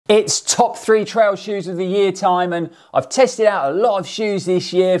It's top 3 trail shoes of the year time, and I've tested out a lot of shoes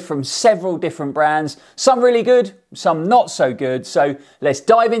this year from several different brands. Some really good, some not so good. So let's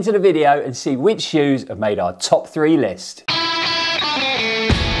dive into the video and see which shoes have made our top 3 list.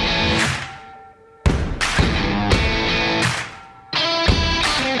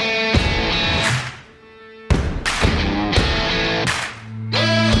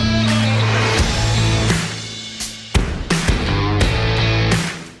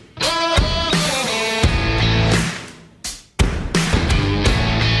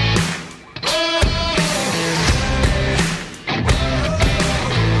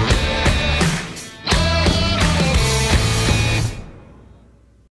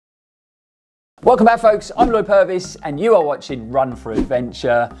 Welcome back folks, I'm Lloyd Purvis and you are watching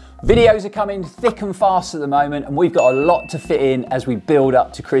Run4Adventure. Videos are coming thick and fast at the moment and we've got a lot to fit in as we build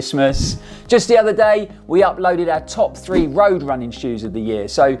up to Christmas. Just the other day we uploaded our top 3 road running shoes of the year,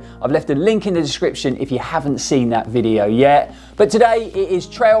 so I've left a link in the description if you haven't seen that video yet. But today it is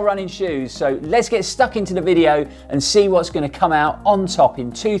trail running shoes, so let's get stuck into the video and see what's going to come out on top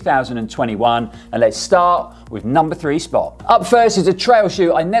in 2021, and let's start with number 3 spot. Up first is a trail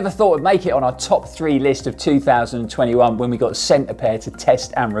shoe I never thought would make it on our top 3 list of 2021 when we got sent a pair to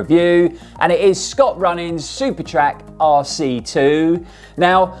test and review, and it is Scott Running's Supertrack RC2.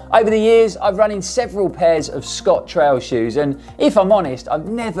 Now, over the years I've run in several pairs of Scott trail shoes, and if I'm honest, I've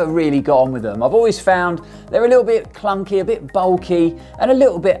never really got on with them. I've always found they're a little bit clunky, a bit bulky, and a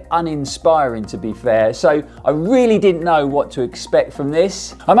little bit uninspiring, to be fair, so I really didn't know what to expect from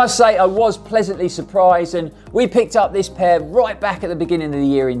this. I must say I was pleasantly surprised, and we picked up this pair right back at the beginning of the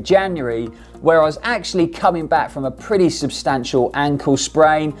year in January, where I was actually coming back from a pretty substantial ankle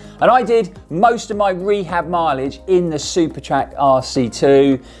sprain, and I did most of my rehab mileage in the Supertrack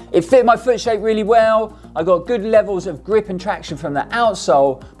RC2. It fit my foot shape really well, I got good levels of grip and traction from the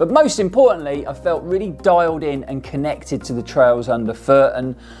outsole, but most importantly I felt really dialed in and connected to the trails underfoot.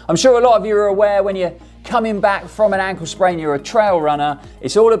 And I'm sure a lot of you are aware, when you're coming back from an ankle sprain, you're a trail runner,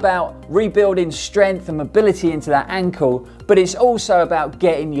 it's all about rebuilding strength and mobility into that ankle, but it's also about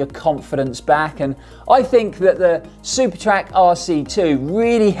getting your confidence back. And I think that the Supertrack RC2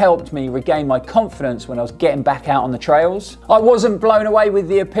 really helped me regain my confidence when I was getting back out on the trails. I wasn't blown away with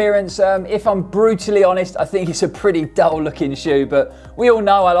the appearance. If I'm brutally honest, I think it's a pretty dull looking shoe, but we all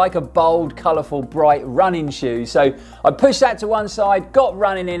know I like a bold, colourful, bright running shoe. So I pushed that to one side, got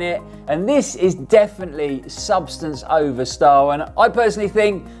running in it, and this is definitely substance over style, and I personally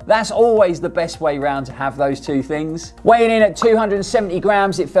think that's always the best way round to have those two things. Weighing in at 270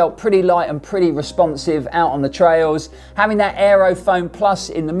 grams, it felt pretty light and pretty responsive out on the trails. Having that Aero Foam Plus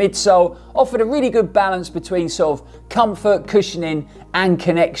in the midsole offered a really good balance between sort of comfort, cushioning and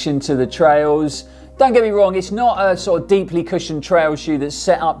connection to the trails. Don't get me wrong, it's not a sort of deeply cushioned trail shoe that's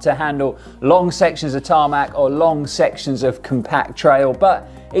set up to handle long sections of tarmac or long sections of compact trail, but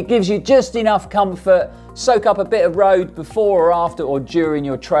it gives you just enough comfort, soak up a bit of road before or after or during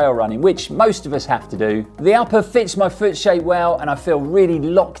your trail running, which most of us have to do. The upper fits my foot shape well and I feel really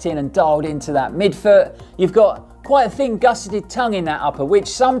locked in and dialed into that midfoot. You've got quite a thin gusseted tongue in that upper, which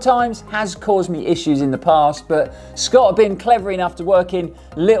sometimes has caused me issues in the past, but Scott have been clever enough to work in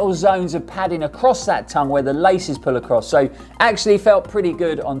little zones of padding across that tongue where the laces pull across, so actually felt pretty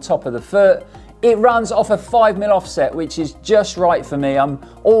good on top of the foot. It runs off a 5mm offset, which is just right for me. I'm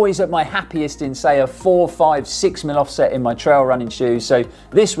always at my happiest in, say, a 4, 5, 6mm offset in my trail running shoes, so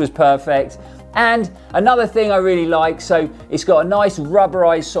this was perfect. And another thing I really like, so it's got a nice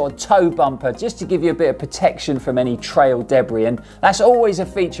rubberized sort of toe bumper just to give you a bit of protection from any trail debris, and that's always a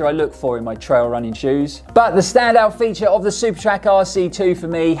feature I look for in my trail running shoes. But the standout feature of the Supertrack RC2 for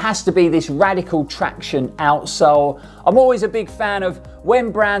me has to be this radical traction outsole. I'm always a big fan of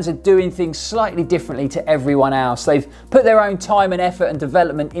when brands are doing things slightly differently to everyone else. They've put their own time and effort and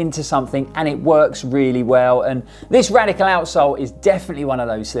development into something and it works really well, and this radical outsole is definitely one of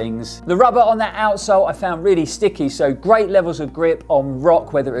those things. The rubber on that outsole I found really sticky, so great levels of grip on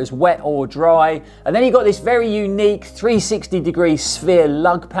rock whether it was wet or dry, and then you got this very unique 360-degree sphere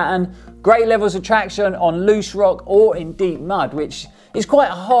lug pattern, great levels of traction on loose rock or in deep mud, which is quite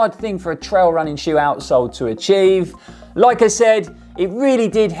a hard thing for a trail running shoe outsole to achieve. Like I said, it really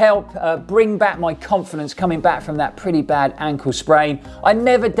did help bring back my confidence coming back from that pretty bad ankle sprain. I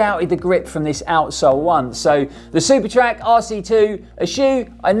never doubted the grip from this outsole once. So the Supertrack RC2, a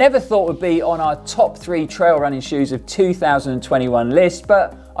shoe I never thought would be on our top 3 trail running shoes of 2021 list,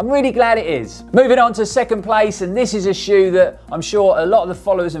 but I'm really glad it is. Moving on to second place, and this is a shoe that I'm sure a lot of the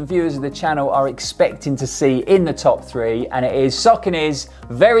followers and viewers of the channel are expecting to see in the top 3, and it is Saucony's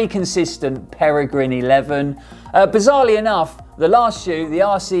very consistent Peregrine 11. Bizarrely enough, the last shoe, the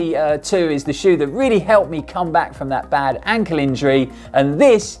RC2, is the shoe that really helped me come back from that bad ankle injury, and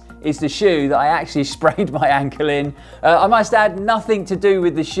this is the shoe that I actually sprayed my ankle in. I must add, nothing to do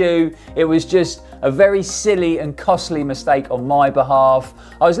with the shoe. It was just a very silly and costly mistake on my behalf.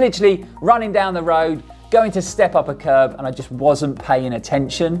 I was literally running down the road, going to step up a curb, and I just wasn't paying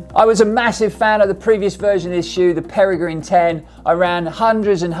attention. I was a massive fan of the previous version of this shoe, the Peregrine 10. I ran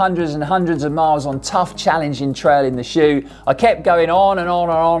hundreds and hundreds and hundreds of miles on tough, challenging trail in the shoe. I kept going on and on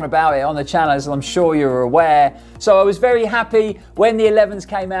and on about it on the channel, as I'm sure you're aware. So I was very happy when the 11s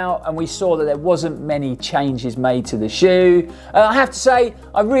came out and we saw that there wasn't many changes made to the shoe. I have to say,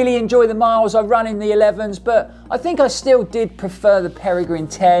 I really enjoy the miles I run in the 11s, but I think I still did prefer the Peregrine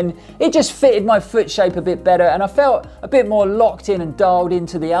 10. It just fitted my foot shape a bit better, and I felt a bit more locked in and dialed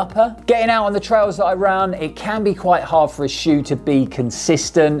into the upper. Getting out on the trails that I run, it can be quite hard for a shoe to be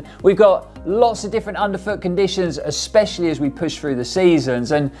consistent. We've got lots of different underfoot conditions, especially as we push through the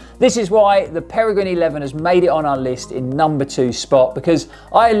seasons, and this is why the Peregrine 11 has made it on our list in number 2 spot, because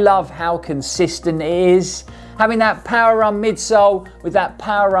I love how consistent it is. Having that Power Run midsole with that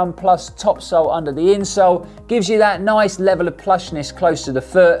Power Run Plus top sole under the insole gives you that nice level of plushness close to the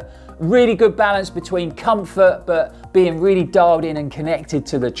foot. Really good balance between comfort but being really dialed in and connected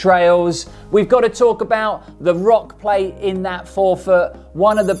to the trails. We've got to talk about the rock plate in that forefoot,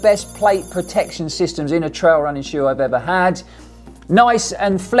 one of the best plate protection systems in a trail running shoe I've ever had. Nice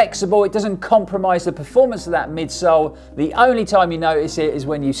and flexible, it doesn't compromise the performance of that midsole. The only time you notice it is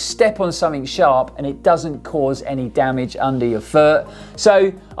when you step on something sharp and it doesn't cause any damage under your foot.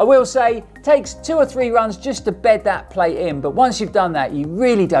 So I will say, it takes 2 or 3 runs just to bed that plate in, but once you've done that, you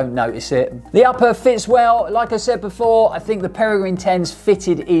really don't notice it. The upper fits well. Like I said before, I think the Peregrine 10s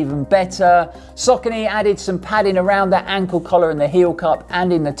fitted even better. Saucony added some padding around that ankle collar and the heel cup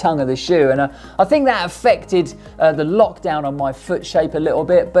and in the tongue of the shoe, and I think that affected the lockdown on my foot shape a little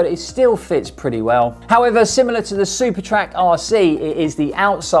bit, but it still fits pretty well. However, similar to the Supertrack RC, it is the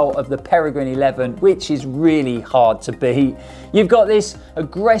outsole of the Peregrine 11 which is really hard to beat. You've got this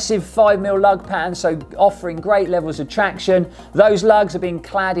aggressive 5mm lug pattern, so offering great levels of traction. Those lugs are being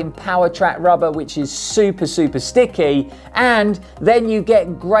clad in Power Track rubber, which is super sticky, and then you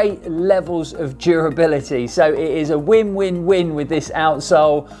get great levels of durability. So it is a win-win-win with this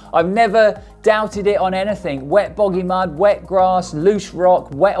outsole. I've never doubted it on anything. Wet boggy mud, wet grass, loose rock,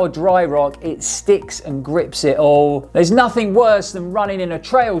 wet or dry rock, it sticks and grips it all. There's nothing worse than running in a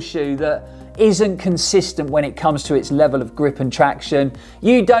trail shoe that isn't consistent when it comes to its level of grip and traction.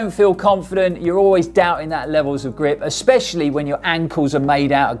 You don't feel confident, you're always doubting that levels of grip, especially when your ankles are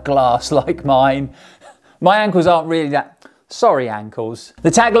made out of glass like mine. My ankles aren't really that... Sorry, ankles.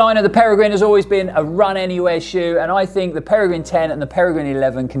 The tagline of the Peregrine has always been a run anywhere shoe, and I think the Peregrine 10 and the Peregrine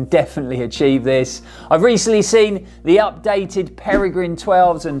 11 can definitely achieve this. I've recently seen the updated Peregrine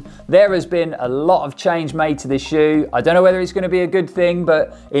 12s, and there has been a lot of change made to this shoe. I don't know whether it's going to be a good thing,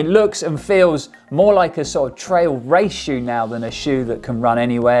 but it looks and feels more like a sort of trail race shoe now than a shoe that can run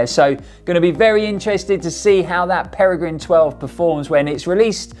anywhere. So going to be very interested to see how that Peregrine 12 performs when it's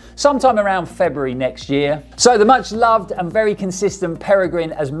released sometime around February next year. So the much loved and very consistent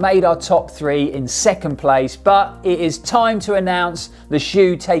Peregrine has made our top 3 in second place, but it is time to announce the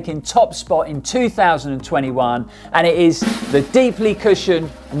shoe taking top spot in 2021, and it is the deeply cushioned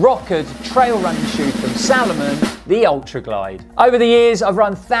rockered trail running shoe from Salomon, the Ultra Glide. Over the years, I've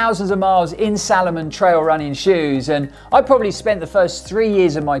run thousands of miles in Salomon trail running shoes, and I probably spent the first 3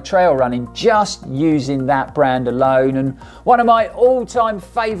 years of my trail running just using that brand alone. And one of my all-time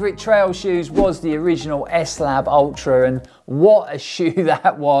favorite trail shoes was the original S-Lab Ultra, and what a shoe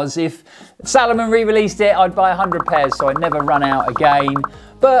that was. If Salomon re-released it, I'd buy 100 pairs so I'd never run out again.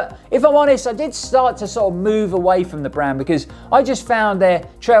 But if I'm honest, I did start to sort of move away from the brand because I just found their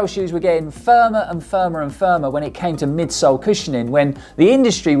trail shoes were getting firmer and firmer and firmer when it came to midsole cushioning, when the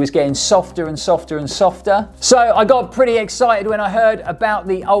industry was getting softer and softer and softer. So I got pretty excited when I heard about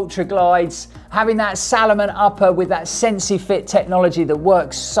the Ultra Glides, having that Salomon upper with that SensiFit technology that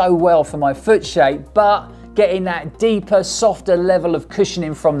works so well for my foot shape, but getting that deeper, softer level of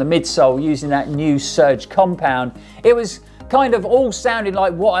cushioning from the midsole using that new Surge compound. It was kind of all sounded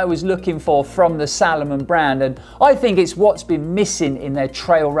like what I was looking for from the Salomon brand, and I think it's what's been missing in their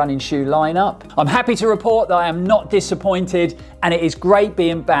trail running shoe lineup. I'm happy to report that I am not disappointed, and it is great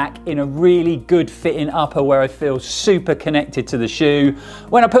being back in a really good fitting upper where I feel super connected to the shoe.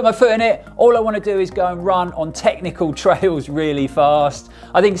 When I put my foot in it, all I want to do is go and run on technical trails really fast.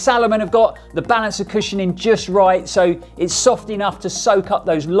 I think Salomon have got the balance of cushioning just right, so it's soft enough to soak up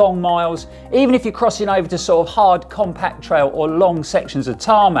those long miles, even if you're crossing over to sort of hard compact trail or long sections of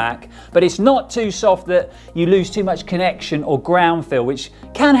tarmac, but it's not too soft that you lose too much connection or ground feel, which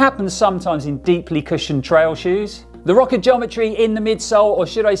can happen sometimes in deeply cushioned trail shoes. The rocker geometry in the midsole, or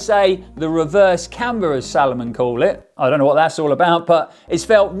should I say the reverse camber as Salomon call it, I don't know what that's all about, but it's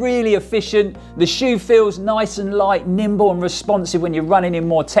felt really efficient. The shoe feels nice and light, nimble and responsive when you're running in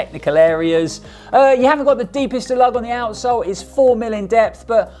more technical areas. You haven't got the deepest of lug on the outsole, it's 4mm in depth,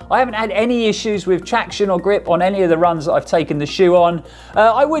 but I haven't had any issues with traction or grip on any of the runs that I've taken the shoe on.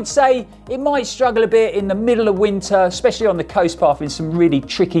 I would say it might struggle a bit in the middle of winter, especially on the coast path in some really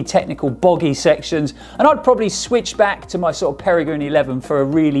tricky technical boggy sections, and I'd probably switch back to my sort of Peregrine 11 for a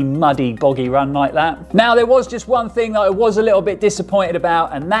really muddy boggy run like that. Now there was just one thing that I was a little bit disappointed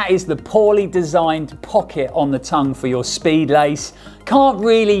about, and that is the poorly designed pocket on the tongue for your speed lace. Can't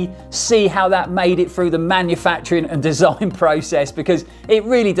really see how that made it through the manufacturing and design process, because it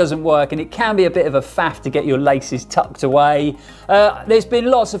really doesn't work and it can be a bit of a faff to get your laces tucked away. There's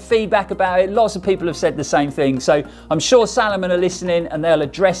been lots of feedback about it, lots of people have said the same thing, so I'm sure Salomon are listening and they'll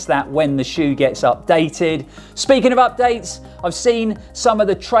address that when the shoe gets updated. Speaking of updates, I've seen some of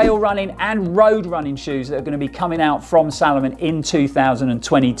the trail running and road running shoes that are going to be coming out from Salomon in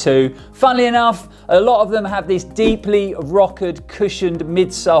 2022. Funnily enough, a lot of them have this deeply rockered, cushioned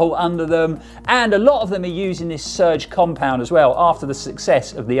midsole under them, and a lot of them are using this surge compound as well after the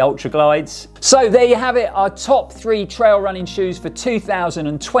success of the Ultra Glides. So there you have it, our top 3 trail running shoes for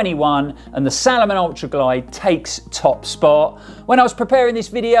 2021, and the Salomon Ultra Glide takes top spot. When I was preparing this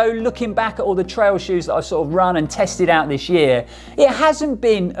video, looking back at all the trail shoes that I've sort of run and tested out this year, it hasn't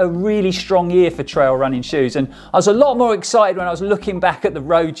been a really strong year for trail running shoes, and I was a lot more excited when I was looking back at the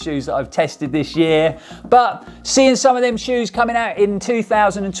road shoes that I've tested this year. But seeing some of them shoes coming out in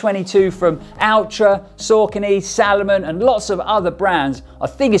 2022 from Ultra, Saucony, Salomon and lots of other brands, I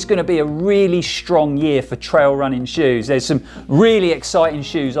think it's going to be a really strong year for trail running shoes. There's some really exciting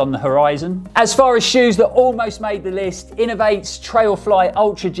shoes on the horizon. As far as shoes that almost made the list, Innovate's Trailfly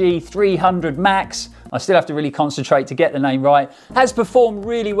Ultra G 300 Max, I still have to really concentrate to get the name right, has performed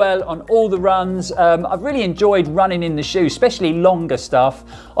really well on all the runs. I've really enjoyed running in the shoe, especially longer stuff.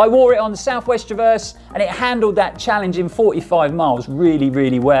 I wore it on the Southwest Traverse and it handled that challenging 45 miles really,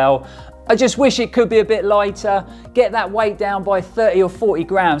 really well. I just wish it could be a bit lighter, get that weight down by 30 or 40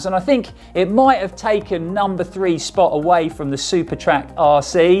 grams, and I think it might have taken number 3 spot away from the Supertrack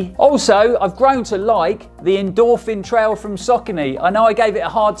RC. Also, I've grown to like the Endorphin Trail from Saucony. I know I gave it a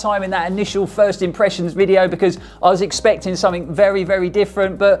hard time in that initial first impressions video because I was expecting something very, very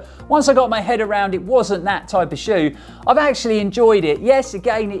different, but once I got my head around it wasn't that type of shoe, I've actually enjoyed it. Yes,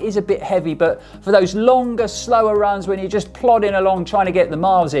 again, it is a bit heavy, but for those longer, slower runs when you're just plodding along trying to get the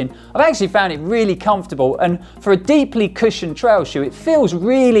miles in, I've actually found it really comfortable, and for a deeply cushioned trail shoe, it feels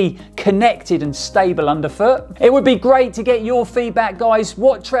really connected and stable underfoot. It would be great to get your feedback, guys.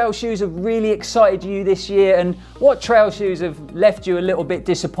 What trail shoes have really excited you this year, and what trail shoes have left you a little bit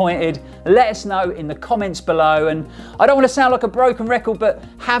disappointed? Let us know in the comments below. And I don't want to sound like a broken record, but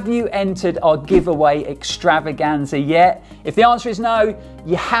have you entered our giveaway extravaganza yet? If the answer is no,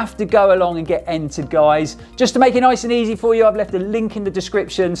 you have to go along and get entered, guys. Just to make it nice and easy for you, I've left a link in the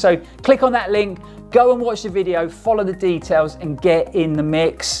description, so click on that link, go and watch the video, follow the details and get in the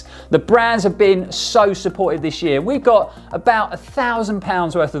mix. The brands have been so supportive this year. We've got about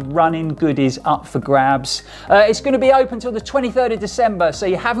 £1,000 worth of running goodies up for grabs. It's going to be open till the 23rd of December, so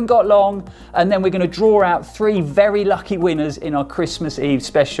you haven't got long, and then we're going to draw out 3 very lucky winners in our Christmas Eve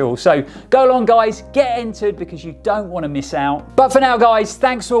special. So go along, guys, get entered because you don't want to miss out. But for now, guys,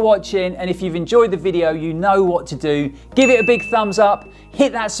 thanks for watching, and if you've enjoyed the video, you know what to do. Give it a big thumbs up,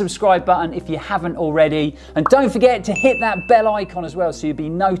 hit that subscribe button if you haven't already, and don't forget to hit that bell icon as well so you'll be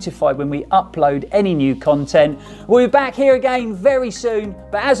notified when we upload any new content. We'll be back here again very soon,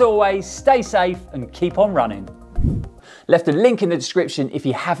 but as always, stay safe and keep on running. Left a link in the description if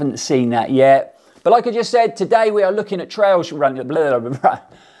you haven't seen that yet. But like I just said, today we are looking at trail running.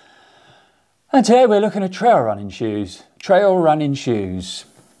 And today we're looking at trail running shoes. Trail running shoes.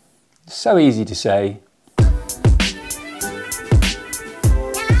 So easy to say.